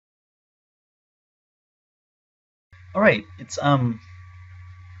All right, it's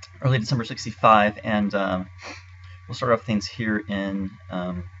early December '65, and we'll start off things here in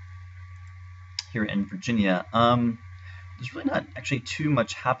Virginia. There's really not actually too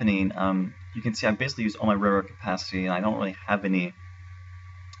much happening. You can see I basically used all my railroad capacity, and I don't really have any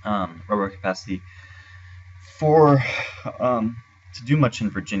railroad capacity for to do much in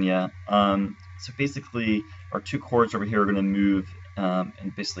Virginia. So basically, our two corps over here are going to move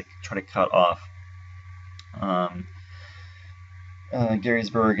and basically try to cut off um,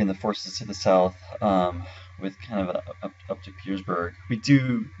 Gettysburg and the forces to the south, with kind of up to Petersburg. We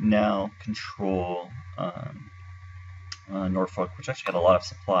do now control Norfolk, which actually had a lot of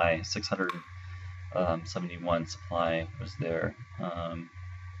supply. 671 supply was there.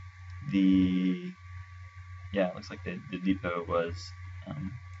 The Yeah, it looks like the depot was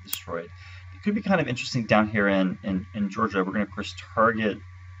destroyed. It could be kind of interesting down here in Georgia. We're going to, of course, target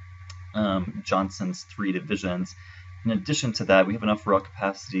Johnson's 3 divisions. In addition to that, we have enough rail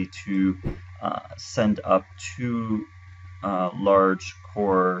capacity to send up 2 large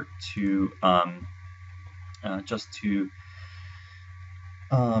corps to just to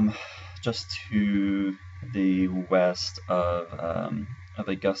um, just to the west of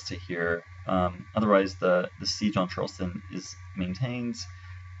Augusta here. Otherwise, the siege on Charleston is maintained.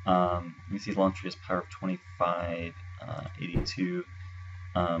 You see, launcher is power of 2582.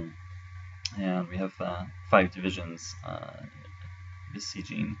 And we have 5 divisions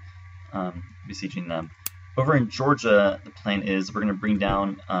besieging besieging them. Over in Georgia, the plan is we're going to bring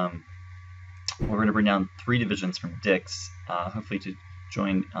down 3 divisions from Dix, hopefully to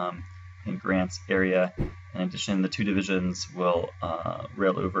join in Grant's area. In addition, the 2 divisions will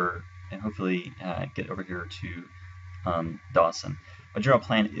rail over and hopefully get over here to Dawson. My general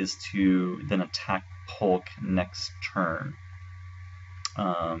plan is to then attack Polk next turn.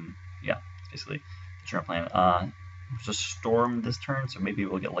 Yeah, basically the general plan. Just storm this turn, so maybe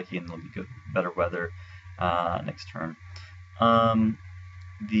we'll get lucky and there'll be better weather next turn.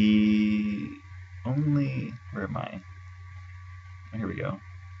 The only Where am I? Oh, here we go.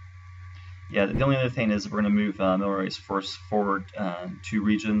 Yeah, the only other thing is we're going to move Milroy's force forward 2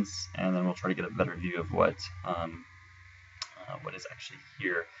 regions, and then we'll try to get a better view of what is actually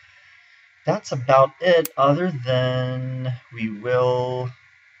here. That's about it, other than we will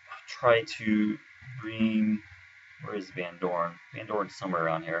try to bring... Where is Van Dorn? Van Dorn's somewhere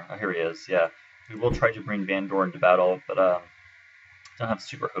around here. Oh, here he is, yeah. We will try to bring Van Dorn to battle, but don't have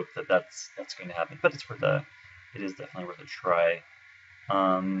super hope that that's going to happen. But it is definitely worth a try.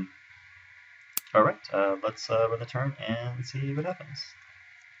 All right, let's run the turn and see what happens.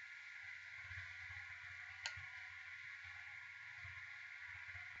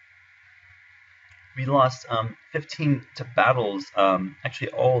 We lost 15 to battles, actually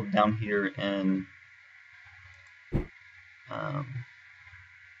all down here in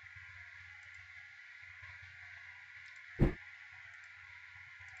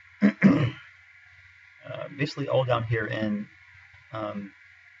basically all down here in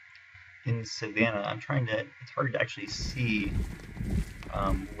Savannah. It's hard to actually see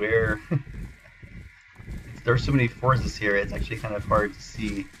where there's so many forces here. It's actually kind of hard to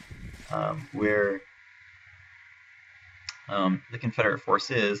see where the Confederate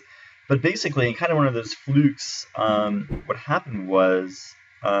force is. But basically, in kind of one of those flukes, what happened was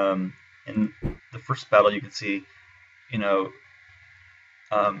in the first battle, you could see,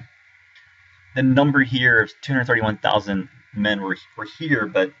 the number here of 231,000 men were here,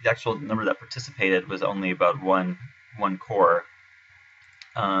 but the actual number that participated was only about one corps.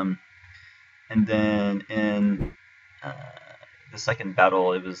 And then in the second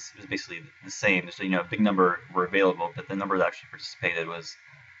battle, it was basically the same. So a big number were available, but the number that actually participated was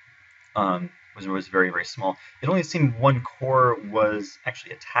very, very small. It only seemed one corps was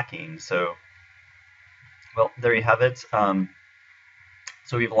actually attacking. So, well, there you have it.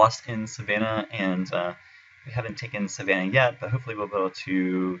 So we've lost in Savannah, and we haven't taken Savannah yet, but hopefully we'll be able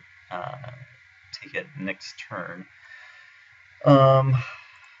to take it next turn.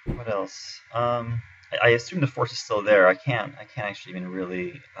 What else? I assume the force is still there. I can't actually even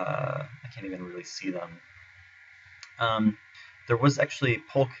really I can't even really see them. There was actually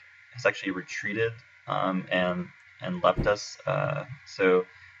Polk has actually retreated and left us, so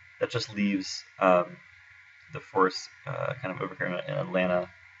that just leaves the force kind of over here in Atlanta.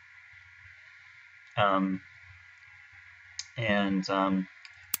 And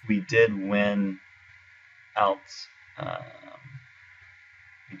we did win out.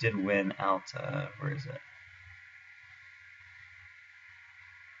 Where is it?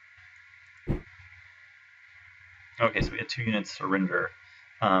 Okay, so we had 2 units surrender.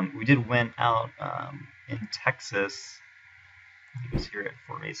 We did win out in Texas. I think it was here at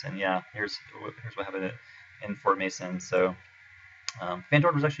Fort Mason. Yeah, here's what happened in Fort Mason. So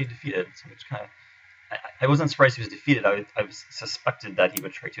Fandor was actually defeated, so which kind of I wasn't surprised he was defeated. I suspected that he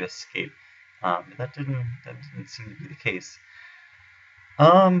would try to escape, but that didn't seem to be the case.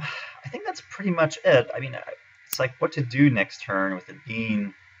 I think that's pretty much it. I mean, it's like what to do next turn with it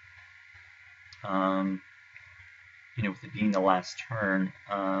being, with it being the last turn.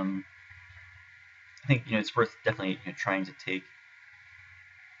 I think it's worth definitely trying to take.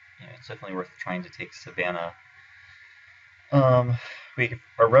 It's definitely worth trying to take Savanah.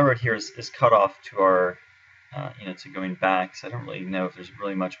 Our railroad here is cut off to our, to going back. So I don't really know if there's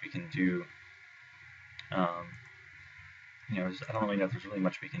really much we can do. I don't really know if there's really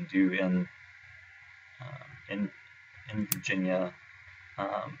much we can do in Virginia.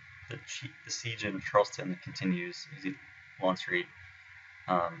 The siege in Charleston continues. Longstreet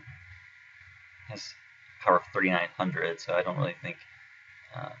has power of 3,900, so I don't really think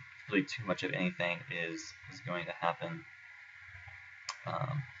really too much of anything is going to happen.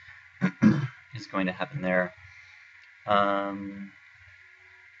 Is going to happen there.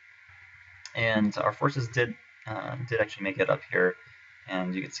 And our forces did actually make it up here,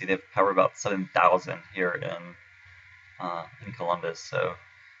 and you can see they have power about 7,000 here in Columbus. So it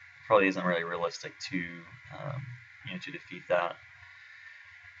probably isn't really realistic to to defeat that.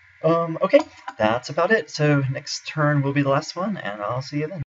 Okay, that's about it. So next turn will be the last one, and I'll see you then.